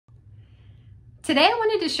Today I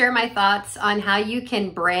wanted to share my thoughts on how you can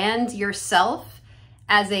brand yourself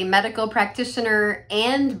as a medical practitioner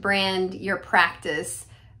and brand your practice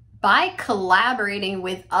by collaborating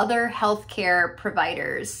with other healthcare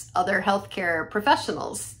providers, other healthcare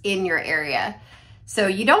professionals in your area. So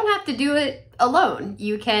you don't have to do it alone.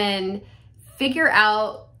 You can figure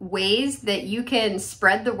out ways that you can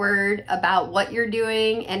spread the word about what you're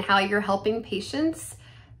doing and how you're helping patients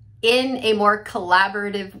in a more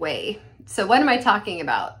collaborative way. So what am I talking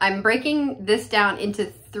about? I'm breaking this down into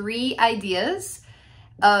 3 ideas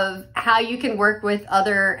of how you can work with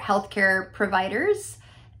other healthcare providers.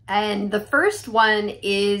 And the first one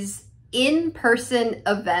is in-person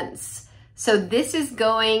events. So this is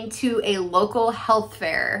going to a local health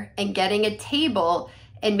fair and getting a table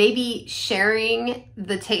and maybe sharing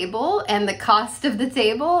the table and the cost of the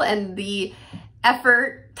table and the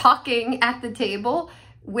effort talking at the table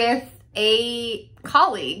with a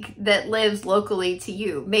colleague that lives locally to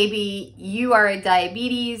you. Maybe you are a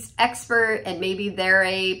diabetes expert and maybe they're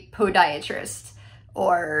a podiatrist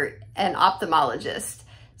or an ophthalmologist.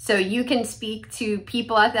 So you can speak to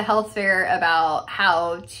people at the health fair about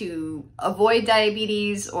how to avoid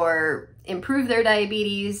diabetes or improve their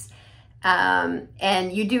diabetes.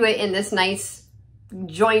 And you do it in this nice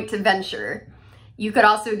joint venture. You could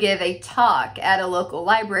also give a talk at a local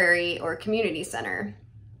library or community center.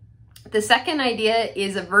 The second idea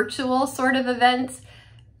is a virtual sort of event.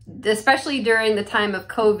 Especially during the time of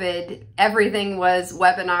COVID, everything was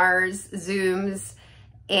webinars, Zooms,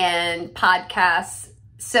 and podcasts.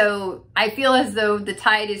 So I feel as though the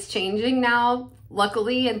tide is changing now,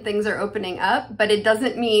 luckily, and things are opening up, but it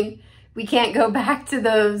doesn't mean we can't go back to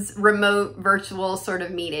those remote virtual sort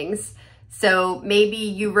of meetings. So maybe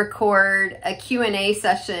you record a Q&A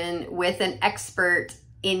session with an expert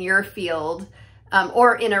in your field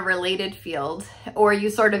or in a related field, or you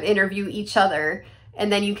sort of interview each other,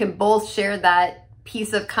 and then you can both share that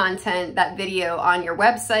piece of content, that video on your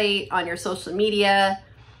website, on your social media.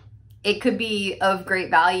 It could be of great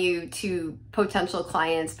value to potential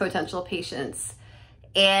clients, potential patients.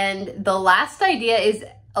 And the last idea is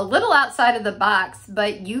a little outside of the box,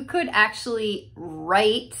 but you could actually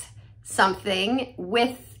write something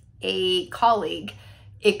with a colleague.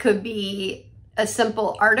 It could be a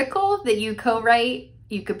simple article that you co-write.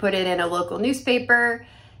 You could put it in a local newspaper,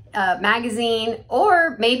 magazine,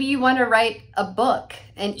 or maybe you want to write a book,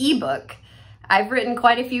 an ebook. I've written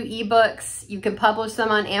quite a few ebooks. You can publish them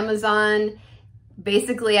on Amazon,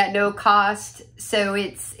 basically at no cost. So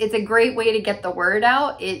it's a great way to get the word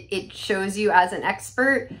out. It shows you as an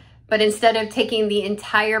expert, but instead of taking the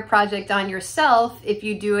entire project on yourself, if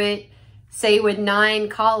you do it, say with 9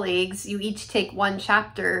 colleagues, you each take 1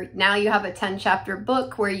 chapter. Now you have a 10-chapter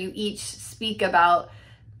book where you each speak about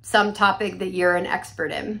some topic that you're an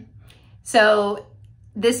expert in. So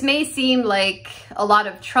this may seem like a lot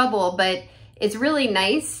of trouble, but it's really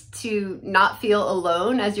nice to not feel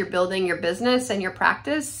alone as you're building your business and your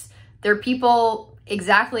practice. There are people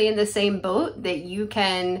exactly in the same boat that you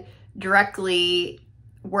can directly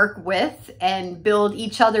work with and build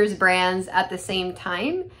each other's brands at the same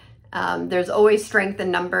time. There's always strength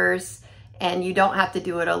in numbers, and you don't have to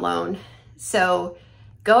do it alone. So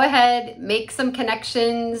go ahead, make some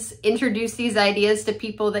connections, introduce these ideas to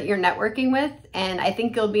people that you're networking with, and I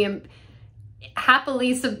think you'll be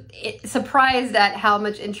happily surprised at how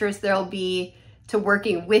much interest there'll be to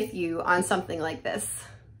working with you on something like this.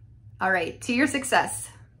 All right, to your success.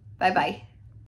 Bye-bye.